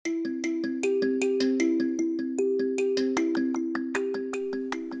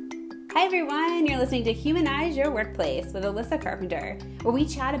Hi everyone, you're listening to Humanize Your Workplace with Alyssa Carpenter, where we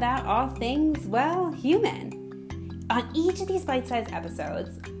chat about all things, well, human. On each of these bite-sized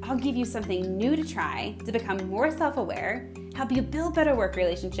episodes, I'll give you something new to try to become more self-aware, help you build better work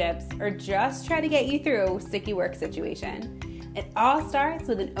relationships, or just try to get you through a sticky work situation. It all starts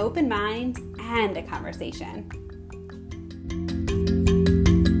with an open mind and a conversation.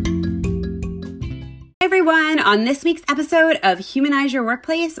 Hi everyone, on this week's episode of Humanize Your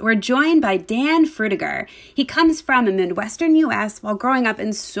Workplace, we're joined by Dan Frutiger. He comes from the Midwestern U.S. while growing up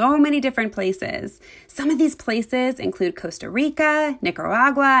in so many different places. Some of these places include Costa Rica,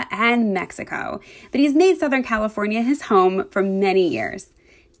 Nicaragua, and Mexico, but he's made Southern California his home for many years.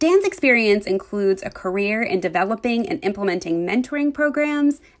 Dan's experience includes a career in developing and implementing mentoring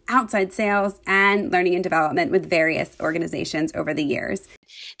programs, outside sales, and learning and development with various organizations over the years.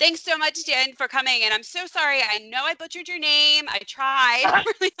 Thanks so much, Dan, for coming. And I'm so sorry. I know I butchered your name. I tried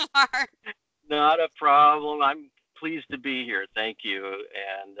really hard. Not a problem. I'm pleased to be here. Thank you.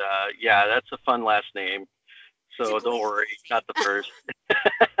 And yeah, that's a fun last name. So don't worry, not the first.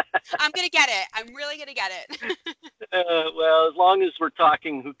 I'm going to get it. I'm really going to get it. Well, as long as we're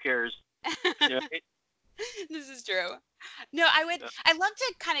talking, who cares? Right? This is true. No, I love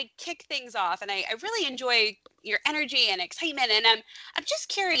to kind of kick things off, and I really enjoy your energy and excitement. And I'm just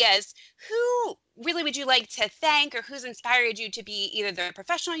curious, who really would you like to thank, or who's inspired you to be either the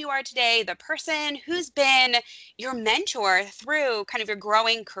professional you are today, the person who's been your mentor through kind of your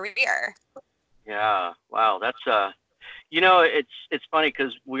growing career? Yeah. Wow. That's it's funny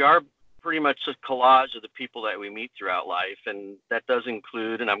because we are pretty much a collage of the people that we meet throughout life. And that does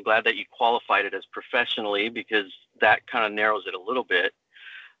include, and I'm glad that you qualified it as professionally, because that kind of narrows it a little bit.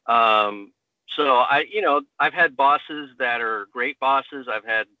 So I've had bosses that are great bosses. I've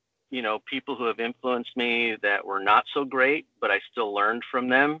had, people who have influenced me that were not so great, but I still learned from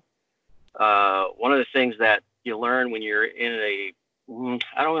them. One of the things that you learn when you're in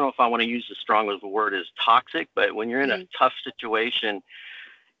I don't know if I want to use as strong of a word as toxic, but when you're in a tough situation,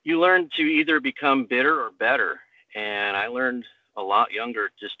 you learn to either become bitter or better. And I learned a lot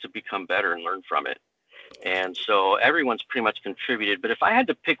younger just to become better and learn from it. And so everyone's pretty much contributed. But if I had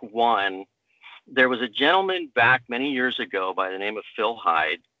to pick one, there was a gentleman back many years ago by the name of Phil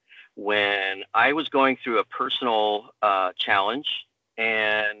Hyde when I was going through a personal challenge.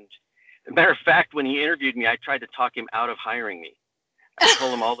 And as a matter of fact, when he interviewed me, I tried to talk him out of hiring me. I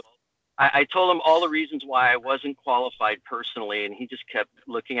told him all the reasons why I wasn't qualified personally, and he just kept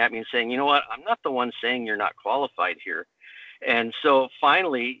looking at me and saying, "You know what? I'm not the one saying you're not qualified here." And so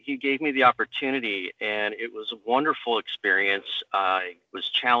finally, he gave me the opportunity, and it was a wonderful experience. I was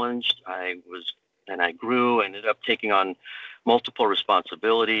challenged, and I grew, ended up taking on multiple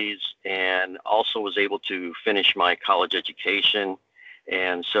responsibilities, and also was able to finish my college education.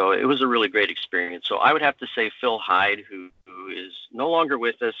 And so it was a really great experience. So I would have to say Phil Hyde, who is no longer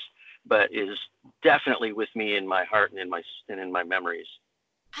with us, but is definitely with me in my heart and in my memories.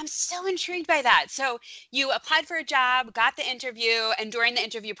 I'm so intrigued by that. So you applied for a job, got the interview, and during the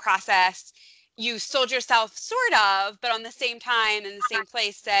interview process, you sold yourself sort of, but on the same time in the same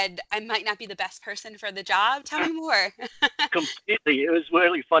place said, I might not be the best person for the job. Tell me more. Completely. It was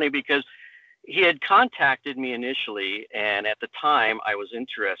really funny because he had contacted me initially, and at the time I was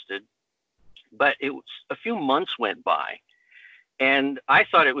interested, but it was a few months went by. And I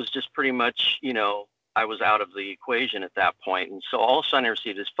thought it was just pretty much, I was out of the equation at that point. And so all of a sudden I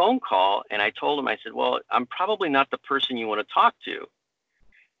received this phone call, and I told him, I said, well, I'm probably not the person you want to talk to.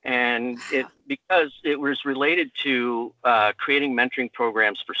 And because it was related to creating mentoring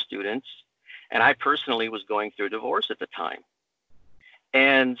programs for students. And I personally was going through a divorce at the time.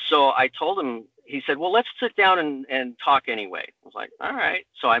 And so I told him, he said, well, let's sit down and talk anyway. I was like, all right.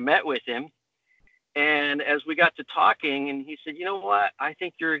 So I met with him. And as we got to talking, and he said, you know what, I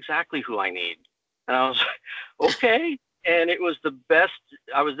think you're exactly who I need. And I was like, okay. And it was the best.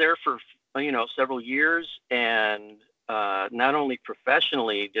 I was there for, several years. And not only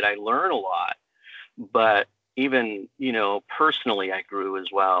professionally did I learn a lot, but even, personally, I grew as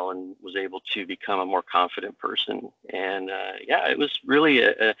well and was able to become a more confident person. And it was really,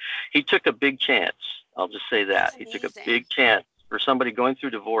 he took a big chance. I'll just say that. He took a big chance for somebody going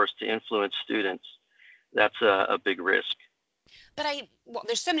through divorce to influence students. That's a big risk. But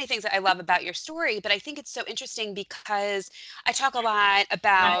there's so many things that I love about your story, but I think it's so interesting because I talk a lot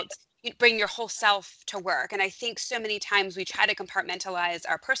about bring your whole self to work. And I think so many times we try to compartmentalize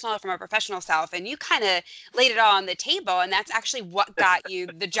our personal from our professional self, and you kind of laid it all on the table. And that's actually what got you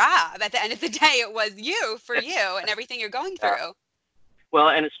the job. At the end of the day, it was you for you and everything you're going through. Well,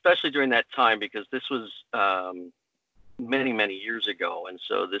 and especially during that time, because this was many, many years ago. And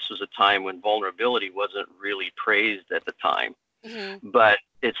so this was a time when vulnerability wasn't really praised at the time. Mm-hmm. But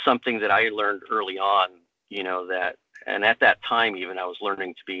it's something that I learned early on, and at that time, even I was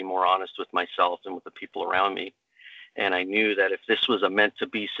learning to be more honest with myself and with the people around me. And I knew that if this was a meant to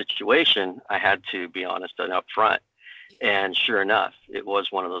be situation, I had to be honest and upfront. And sure enough, it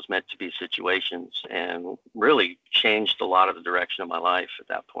was one of those meant to be situations and really changed a lot of the direction of my life at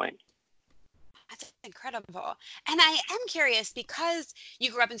that point. That's incredible. And I am curious because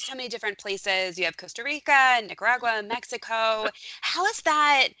you grew up in so many different places. You have Costa Rica, Nicaragua, Mexico. How has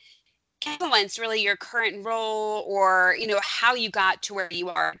that influenced really your current role or, how you got to where you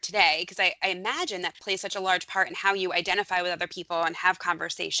are today? Because I imagine that plays such a large part in how you identify with other people and have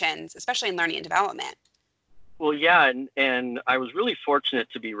conversations, especially in learning and development. Well, yeah, and I was really fortunate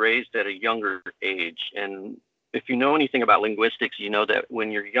to be raised at a younger age. And if you know anything about linguistics, you know that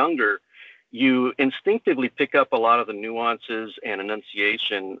when you're younger, you instinctively pick up a lot of the nuances and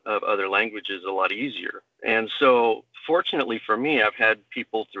enunciation of other languages a lot easier. And so, fortunately for me, I've had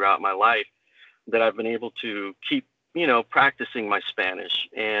people throughout my life that I've been able to keep, practicing my Spanish.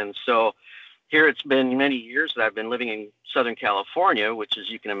 And so, here it's been many years that I've been living in Southern California, which, as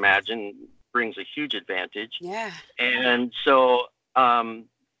you can imagine, brings a huge advantage. Yeah. And so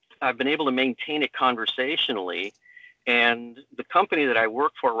I've been able to maintain it conversationally. And the company that I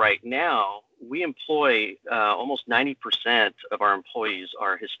work for right now, we employ almost 90% of our employees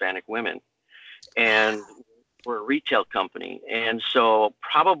are Hispanic women. And we're a retail company. And so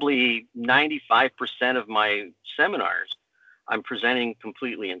probably 95% of my seminars, I'm presenting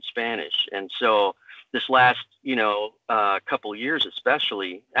completely in Spanish. And so this last, couple years,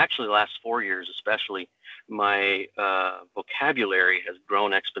 especially, actually the last 4 years, especially, my vocabulary has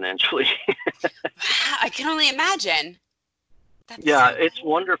grown exponentially. I can only imagine. Yeah, it's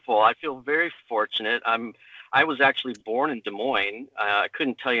wonderful. I feel very fortunate. I was actually born in Des Moines. I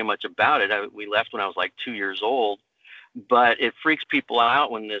couldn't tell you much about it. We left when I was like 2 years old, but it freaks people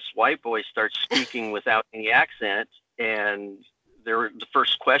out when this white boy starts speaking without any accent, and the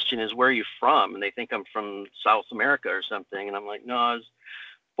first question is, where are you from? And they think I'm from South America or something. And I'm like, no, I was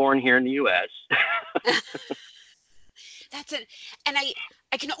born here in the U.S. That's it. And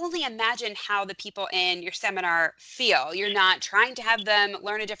I can only imagine how the people in your seminar feel. You're not trying to have them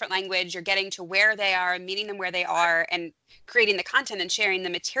learn a different language. You're getting to where they are, meeting them where they are, and creating the content and sharing the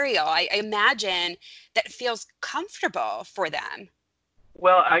material. I imagine that feels comfortable for them.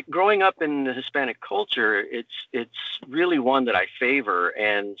 Well, growing up in the Hispanic culture, it's really one that I favor.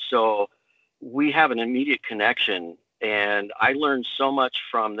 And so we have an immediate connection. And I learn so much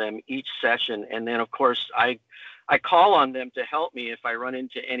from them each session. And then, of course, I call on them to help me if I run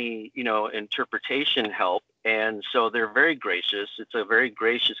into any, interpretation help. And so they're very gracious. It's a very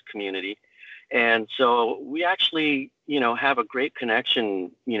gracious community. And so we actually, have a great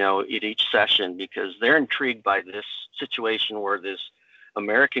connection, at each session because they're intrigued by this situation where this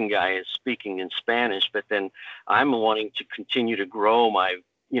American guy is speaking in Spanish, but then I'm wanting to continue to grow my,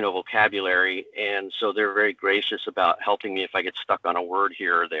 vocabulary. And so they're very gracious about helping me if I get stuck on a word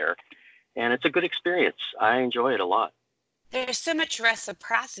here or there. And it's a good experience. I enjoy it a lot. There's so much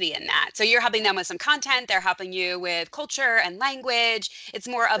reciprocity in that. So you're helping them with some content. They're helping you with culture and language. It's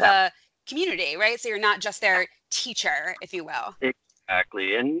more of a community, right? So you're not just their teacher, if you will.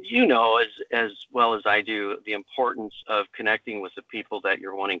 Exactly. And as well as I do, the importance of connecting with the people that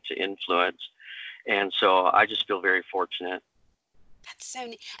you're wanting to influence. And so I just feel very fortunate. That's so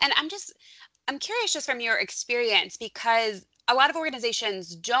neat. And I'm curious just from your experience, because a lot of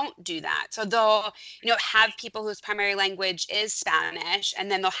organizations don't do that. So they'll, have people whose primary language is Spanish, and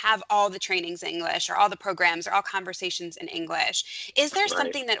then they'll have all the trainings in English or all the programs or all conversations in English. Is there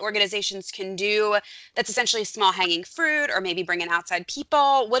something that organizations can do that's essentially small hanging fruit, or maybe bring in outside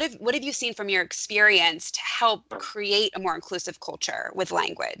people? What have you seen from your experience to help create a more inclusive culture with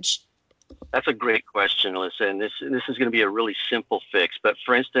language? That's a great question, Alyssa. And this is going to be a really simple fix. But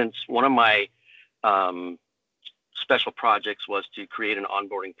for instance, one of my special projects was to create an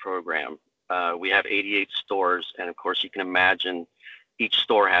onboarding program. We have 88 stores, and of course, you can imagine each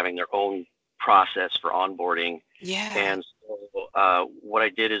store having their own process for onboarding. Yeah. And so what I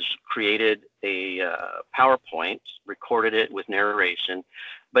did is created a PowerPoint, recorded it with narration.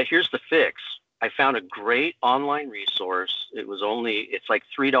 But here's the fix. I found a great online resource. It's like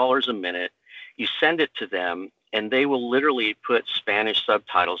 $3 a minute. You send it to them, and they will literally put Spanish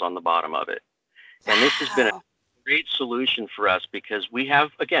subtitles on the bottom of it. And this has been a great solution for us because we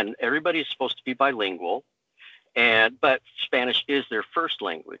have, again, everybody's supposed to be bilingual, but Spanish is their first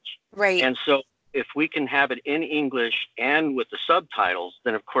language. Right. And so if we can have it in English and with the subtitles,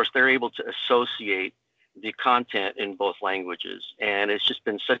 then of course they're able to associate the content in both languages. And it's just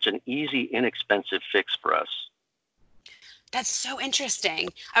been such an easy, inexpensive fix for us. That's so interesting.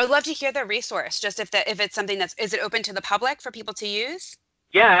 I would love to hear the resource, just if it's something is it open to the public for people to use?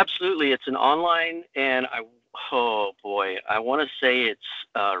 Yeah, absolutely. It's an online, and oh boy, I want to say it's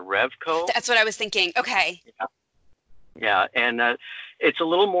Revco. That's what I was thinking. Okay. Yeah, and it's a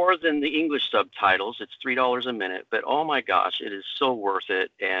little more than the English subtitles. It's $3 a minute, but oh my gosh, it is so worth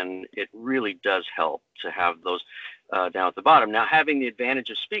it, and it really does help to have those down at the bottom. Now, having the advantage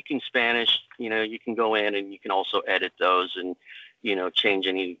of speaking Spanish, you can go in and you can also edit those and, change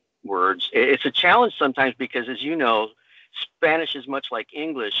any words. It's a challenge sometimes because, as you know, Spanish is much like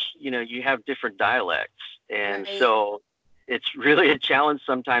English. You have different dialects, and Right. so it's really a challenge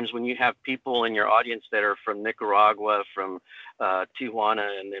sometimes when you have people in your audience that are from Nicaragua, from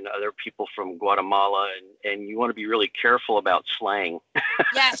Tijuana, and then other people from Guatemala, and you want to be really careful about slang.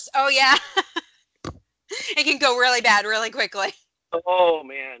 Yes. Oh, yeah. It can go really bad really quickly. Oh,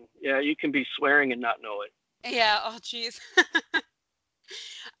 man. Yeah, you can be swearing and not know it. Yeah. Oh, geez.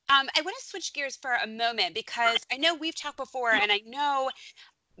 I want to switch gears for a moment because I know we've talked before, and I know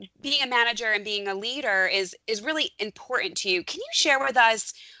being a manager and being a leader is really important to you. Can you share with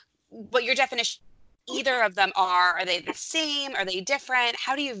us what your definition either of them are? Are they the same? Are they different?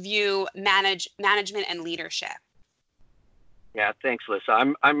 How do you view management and leadership? Yeah, thanks,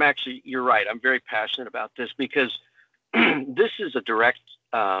 Lisa. I'm actually, you're right. I'm very passionate about this because this is a direct,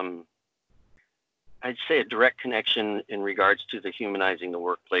 I'd say a direct connection in regards to the humanizing the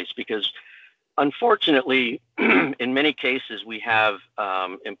workplace, because unfortunately, in many cases, we have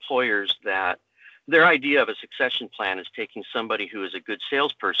employers that their idea of a succession plan is taking somebody who is a good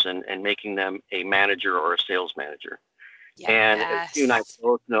salesperson and making them a manager or a sales manager. And as you and I Yes.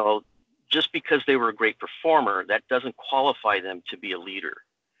 both know, just because they were a great performer, that doesn't qualify them to be a leader.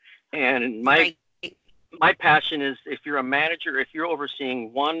 And Right. my passion is, if you're a manager, if you're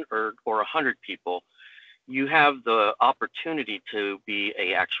overseeing one or 100 people, you have the opportunity to be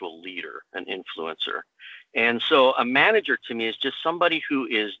a actual leader, an influencer. And so a manager to me is just somebody who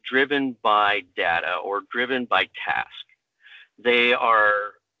is driven by data or driven by task. They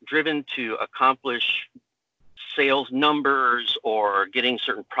are driven to accomplish sales numbers or getting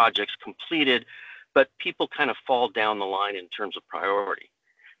certain projects completed, but people kind of fall down the line in terms of priority.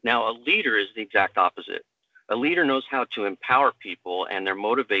 Now, a leader is the exact opposite. A leader knows how to empower people, and they're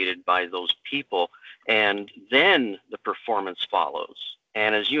motivated by those people, and then the performance follows.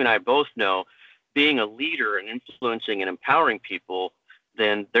 And as you and I both know, being a leader and influencing and empowering people,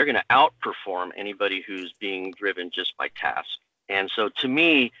 then they're going to outperform anybody who's being driven just by task. And so to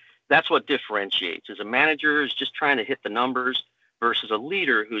me, that's what differentiates. As a manager is just trying to hit the numbers versus a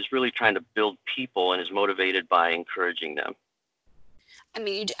leader who's really trying to build people and is motivated by encouraging them. I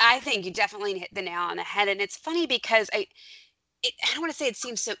mean, I think you definitely hit the nail on the head. And it's funny because I don't want to say it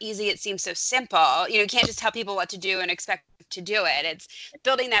seems so easy. It seems so simple. You can't just tell people what to do and expect to do it. It's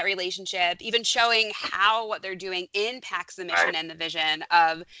building that relationship, even showing how what they're doing impacts the mission Right. and the vision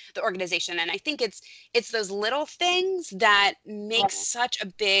of the organization. And I think it's those little things that make such a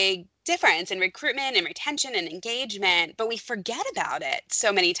big difference in recruitment and retention and engagement, but we forget about it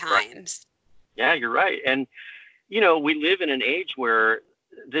so many Right. times. Yeah, you're right. And, we live in an age where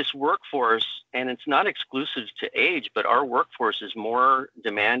this workforce, and it's not exclusive to age, but our workforce is more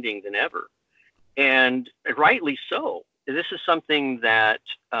demanding than ever. And rightly so. This is something that,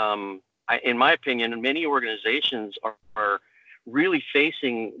 in my opinion, many organizations are really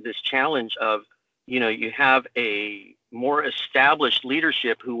facing this challenge of, you have a more established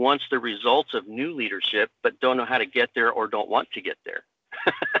leadership who wants the results of new leadership, but don't know how to get there or don't want to get there.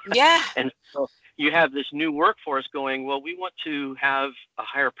 Yeah. And so you have this new workforce going, well, we want to have a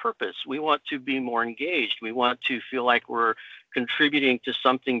higher purpose. We want to be more engaged. We want to feel like we're contributing to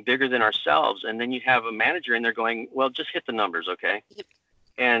something bigger than ourselves. And then you have a manager in there going, well, just hit the numbers, okay? Yep.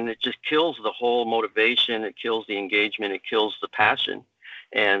 And it just kills the whole motivation. It kills the engagement. It kills the passion.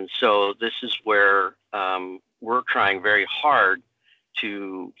 And so this is where we're trying very hard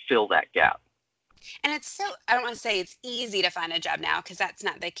to fill that gap. And I don't want to say it's easy to find a job now because that's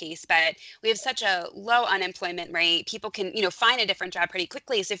not the case, but we have such a low unemployment rate. People can, find a different job pretty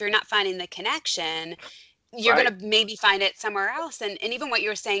quickly. So if you're not finding the connection, you're Right. going to maybe find it somewhere else. And even what you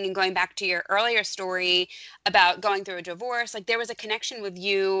were saying and going back to your earlier story about going through a divorce, like there was a connection with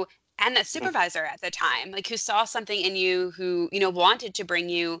you and the supervisor at the time, like who saw something in you, who, wanted to bring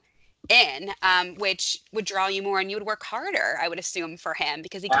you in, which would draw you more and you would work harder, I would assume, for him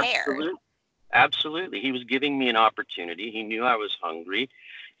because he cared. Absolutely. Absolutely. He was giving me an opportunity. He knew I was hungry.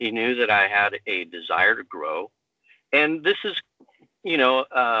 He knew that I had a desire to grow. And this is,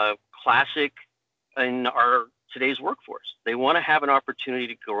 classic in our today's workforce. They want to have an opportunity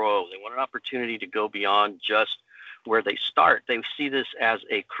to grow. They want an opportunity to go beyond just where they start. They see this as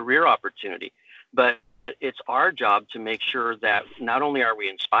a career opportunity, but it's our job to make sure that not only are we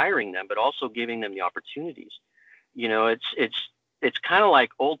inspiring them, but also giving them the opportunities. You know, it's kind of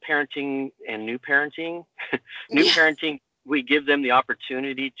like old parenting and new parenting. New Yeah. parenting, we give them the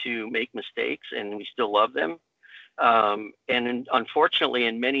opportunity to make mistakes, and we still love them. Unfortunately,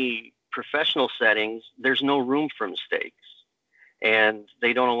 in many professional settings, there's no room for mistakes, and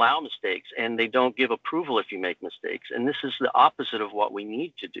they don't allow mistakes, and they don't give approval if you make mistakes. And this is the opposite of what we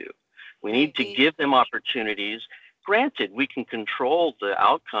need to do. We need to give them opportunities. Granted, we can control the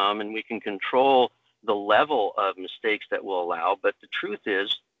outcome and we can control the level of mistakes that we'll allow, but the truth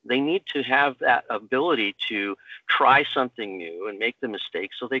is they need to have that ability to try something new and make the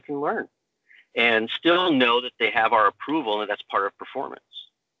mistakes so they can learn and still know that they have our approval and that's part of performance.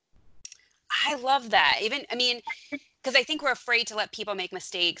 I love that. Because I think we're afraid to let people make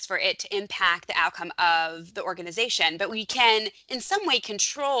mistakes for it to impact the outcome of the organization, but we can in some way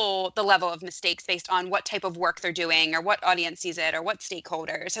control the level of mistakes based on what type of work they're doing or what audience sees it or what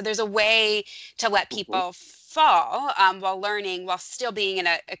stakeholders. So there's a way to let people fall while learning, while still being in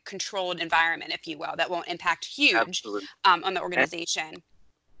a controlled environment, if you will, that won't impact huge Absolutely. On the organization.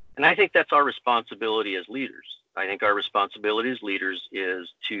 And I think that's our responsibility as leaders. I think our responsibility as leaders is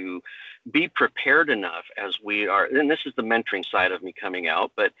to be prepared enough as we are, and this is the mentoring side of me coming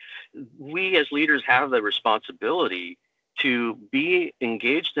out, but we as leaders have the responsibility to be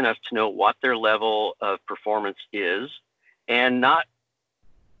engaged enough to know what their level of performance is and not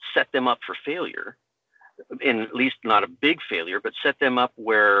set them up for failure, and at least not a big failure, but set them up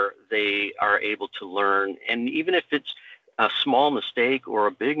where they are able to learn. And even if it's a small mistake or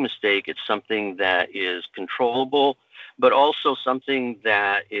a big mistake, it's something that is controllable, but also something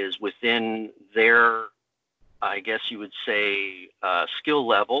that is within their, I guess you would say, skill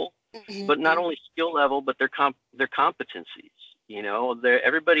level, but not only skill level, but their competencies. You know,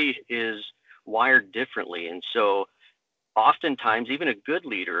 everybody is wired differently. And so oftentimes, even a good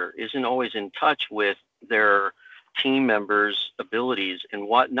leader isn't always in touch with their team members' abilities and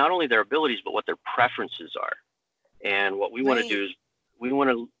what, not only their abilities, but what their preferences are. And what we want to do is we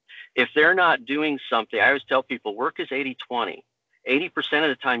want to, if they're not doing something, I always tell people work is 80-20. 80% of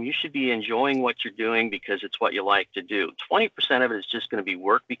the time you should be enjoying what you're doing because it's what you like to do. 20% of it is just going to be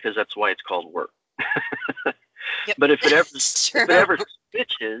work because that's why it's called work. Yep. But if it ever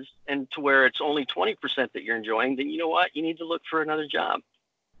switches and to where it's only 20% that you're enjoying, then you know what? You need to look for another job.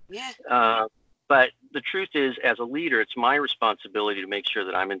 Yeah. But the truth is, as a leader, it's my responsibility to make sure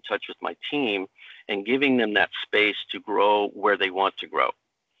that I'm in touch with my team and giving them that space to grow where they want to grow.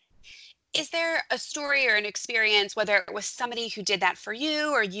 Is there a story or an experience, whether it was somebody who did that for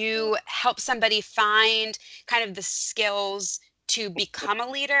you or you helped somebody find kind of the skills to become a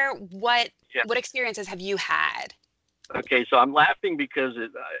leader? What experiences have you had? Okay, so I'm laughing because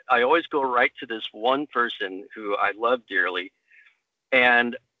I always go right to this one person who I love dearly.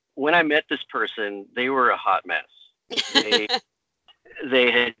 And when I met this person, they were a hot mess.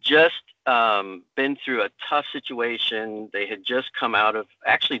 They had just been through a tough situation. They had just come out of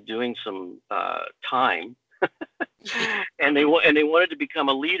actually doing some time, and they wanted to become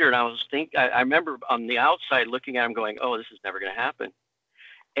a leader. And I remember on the outside looking at them, going, "Oh, this is never going to happen."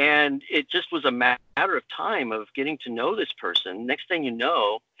 And it just was a matter of time of getting to know this person. Next thing you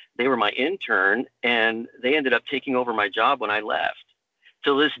know, they were my intern, and they ended up taking over my job when I left.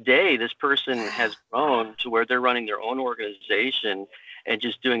 To this day, this person has grown to where they're running their own organization and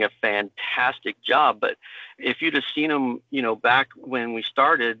just doing a fantastic job. But if you'd have seen them, you know, back when we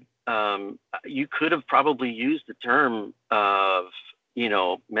started, you could have probably used the term of, you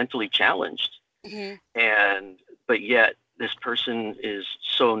know, mentally challenged. But yet this person is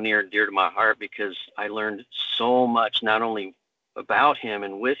so near and dear to my heart because I learned so much, not only about him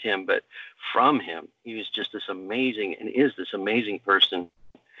and with him, but from him. He was just this amazing and is this amazing person.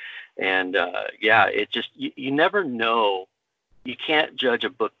 And it just, you never know. You can't judge a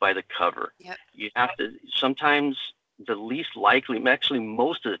book by the cover. Yep. You have to, sometimes the least likely, actually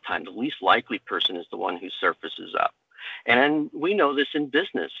most of the time, the least likely person is the one who surfaces up. And we know this in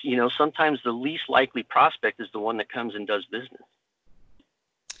business. You know, sometimes the least likely prospect is the one that comes and does business.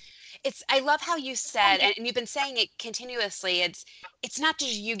 I love how you said, and you've been saying it continuously, it's not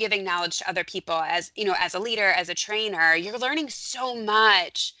just you giving knowledge to other people as, you know, as a leader, as a trainer, you're learning so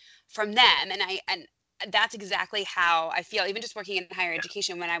much from them. And that's exactly how I feel. Even just working in higher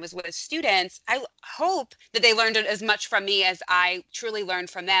education, when I was with students, I hope that they learned as much from me as I truly learned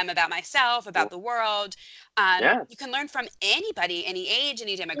from them about myself, about the world. Yeah. You can learn from anybody, any age,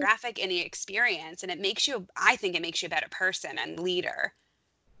 any demographic, any experience, and I think it makes you a better person and leader.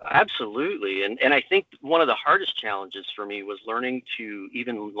 Absolutely. And I think one of the hardest challenges for me was learning to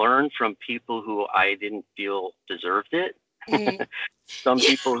even learn from people who I didn't feel deserved it. Mm. Some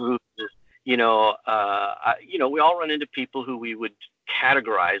people who, we all run into people who we would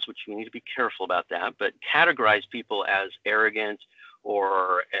categorize, which we need to be careful about that, but categorize people as arrogant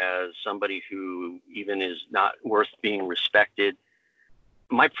or as somebody who even is not worth being respected.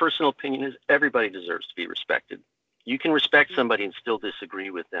 My personal opinion is everybody deserves to be respected. You can respect somebody and still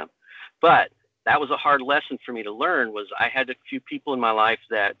disagree with them. But that was a hard lesson for me to learn. Was I had a few people in my life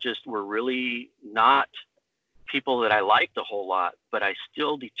that just were really not people that I liked a whole lot, but I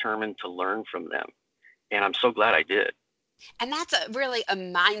still determined to learn from them. And I'm so glad I did. And that's really a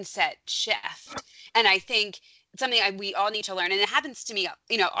mindset shift. And I think it's something we all need to learn. And it happens to me,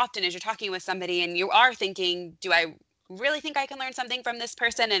 often as you're talking with somebody and you are thinking, do I really think I can learn something from this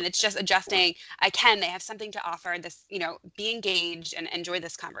person? And it's just adjusting. They have something to offer, this, be engaged and enjoy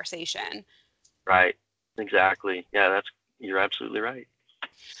this conversation. Right. Exactly. Yeah, you're absolutely right.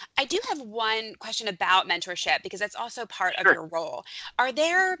 I do have one question about mentorship because that's also part of Sure. your role. Are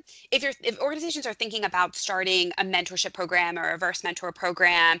there, if organizations are thinking about starting a mentorship program or a reverse mentor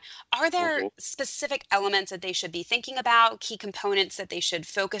program, are there specific elements that they should be thinking about, key components that they should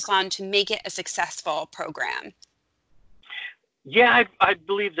focus on to make it a successful program? Yeah, I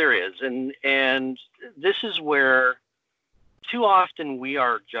believe there is. And this is where too often we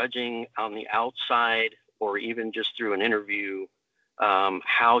are judging on the outside or even just through an interview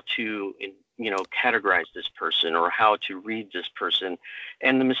how to categorize this person or how to read this person.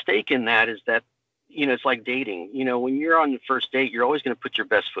 And the mistake in that is that it's like dating. When you're on the first date, you're always going to put your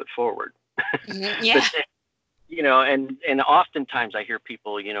best foot forward. Yeah. But, and oftentimes I hear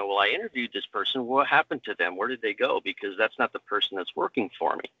people, well, I interviewed this person. What happened to them? Where did they go? Because that's not the person that's working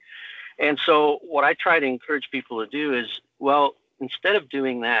for me. And so what I try to encourage people to do is, well, instead of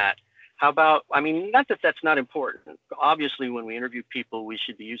doing that, how about, not that that's not important. Obviously, when we interview people, we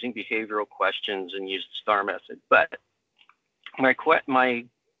should be using behavioral questions and use the STAR method. But my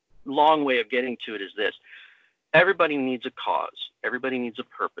long way of getting to it is this. Everybody needs a cause. Everybody needs a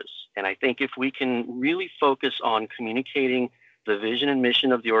purpose. And I think if we can really focus on communicating the vision and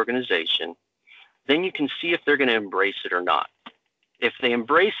mission of the organization, then you can see if they're going to embrace it or not. If they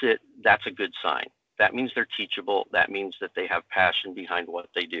embrace it, that's a good sign. That means they're teachable. That means that they have passion behind what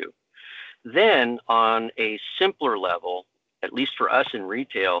they do. Then on a simpler level, at least for us in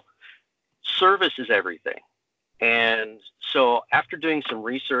retail, service is everything. And so after doing some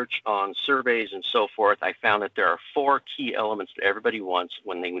research on surveys and so forth, I found that there are 4 key elements that everybody wants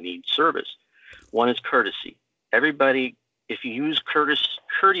when they need service. One is courtesy. Everybody, if you use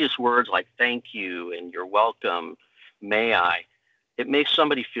courteous words like thank you and you're welcome, may I, it makes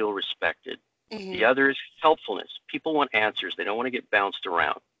somebody feel respected. Mm-hmm. The other is helpfulness. People want answers. They don't want to get bounced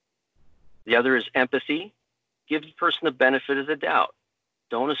around. The other is empathy. Give the person the benefit of the doubt.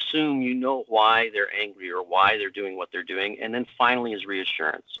 Don't assume you know why they're angry or why they're doing what they're doing. And then finally is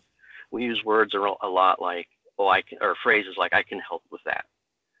reassurance. We use words a lot like, or phrases like, I can help with that.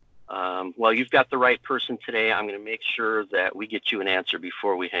 Well, you've got the right person today. I'm going to make sure that we get you an answer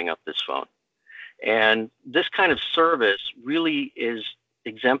before we hang up this phone. And this kind of service really is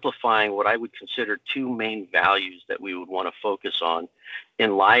exemplifying what I would consider 2 main values that we would want to focus on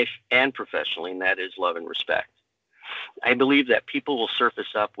in life and professionally, and that is love and respect. I believe that people will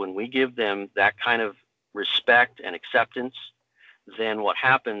surface up when we give them that kind of respect and acceptance. Then what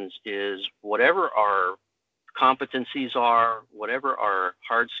happens is whatever our competencies are, whatever our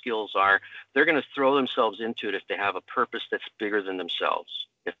hard skills are, they're going to throw themselves into it if they have a purpose that's bigger than themselves.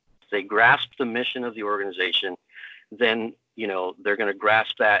 If they grasp the mission of the organization, then they're going to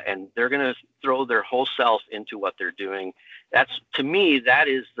grasp that and they're going to throw their whole self into what they're doing. To me, that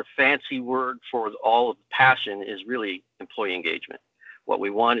is the fancy word for all of the passion is really employee engagement. What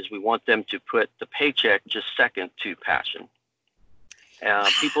we want is we want them to put the paycheck just second to passion.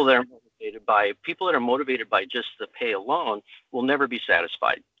 People that are motivated by just the pay alone will never be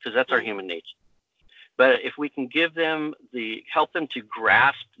satisfied because that's our human nature. But if we can help them to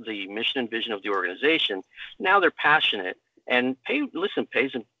grasp the mission and vision of the organization, now they're passionate. And pay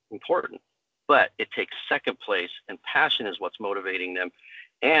is important, but it takes second place, and passion is what's motivating them.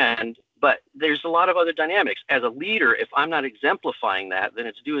 But there's a lot of other dynamics. As a leader, if I'm not exemplifying that, then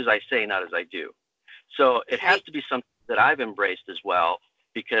it's do as I say, not as I do. So it has to be something that I've embraced as well.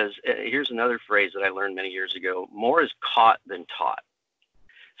 because here's another phrase that I learned many years ago: more is caught than taught.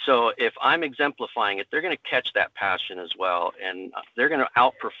 So if I'm exemplifying it, they're going to catch that passion as well, and they're going to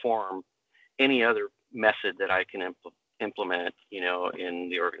outperform any other method that I can implement, in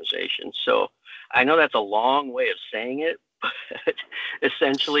the organization. So I know that's a long way of saying it, but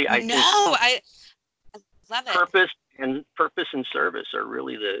essentially I think I love it. Purpose and service are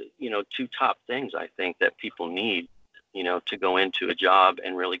really the, two top things I think that people need, to go into a job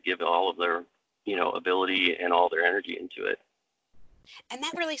and really give all of their, ability and all their energy into it. And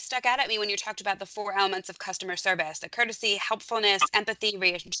that really stuck out at me when you talked about the 4 elements of customer service: the courtesy, helpfulness, empathy,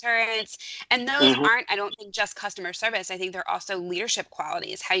 reassurance. And those aren't, I don't think, just customer service. I think they're also leadership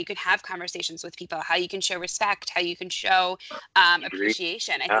qualities: how you can have conversations with people, how you can show respect, how you can show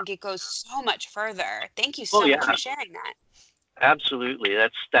appreciation. I think it goes so much further. Thank you so much for sharing that. Absolutely.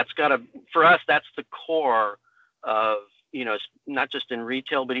 That's got to, for us, that's the core of, not just in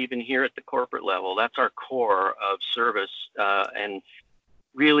retail, but even here at the corporate level. That's our core of service, and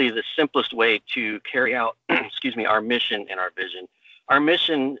really the simplest way to carry out, our mission and our vision. Our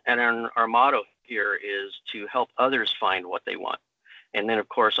mission and our motto here is to help others find what they want. And then, of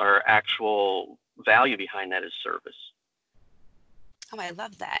course, our actual value behind that is service. Oh, I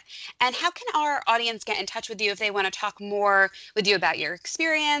love that. And how can our audience get in touch with you if they want to talk more with you about your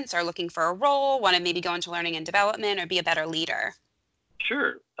experience, or looking for a role, want to maybe go into learning and development, or be a better leader?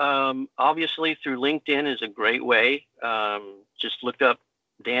 Sure. Obviously, through LinkedIn is a great way. Just look up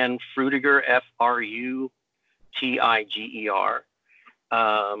Dan Frutiger, Frutiger.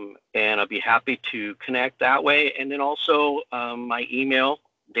 And I'll be happy to connect that way. And then also my email,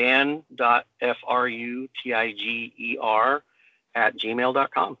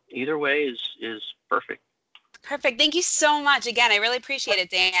 dan.frutiger@gmail.com. Either way is perfect. Perfect. Thank you so much. Again, I really appreciate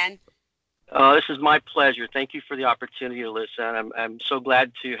it, Dan. This is my pleasure. Thank you for the opportunity to listen. I'm so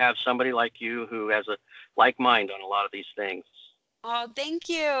glad to have somebody like you who has a like mind on a lot of these things. Oh, thank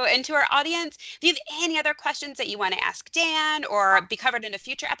you. And to our audience, if you have any other questions that you want to ask Dan or be covered in a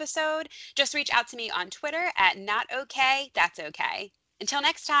future episode, just reach out to me on Twitter at NotOkThat'sOkay. Until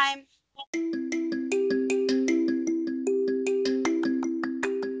next time.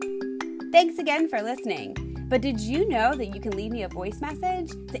 Thanks again for listening. But did you know that you can leave me a voice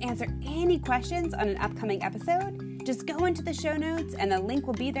message to answer any questions on an upcoming episode? Just go into the show notes and the link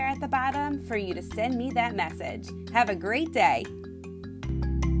will be there at the bottom for you to send me that message. Have a great day.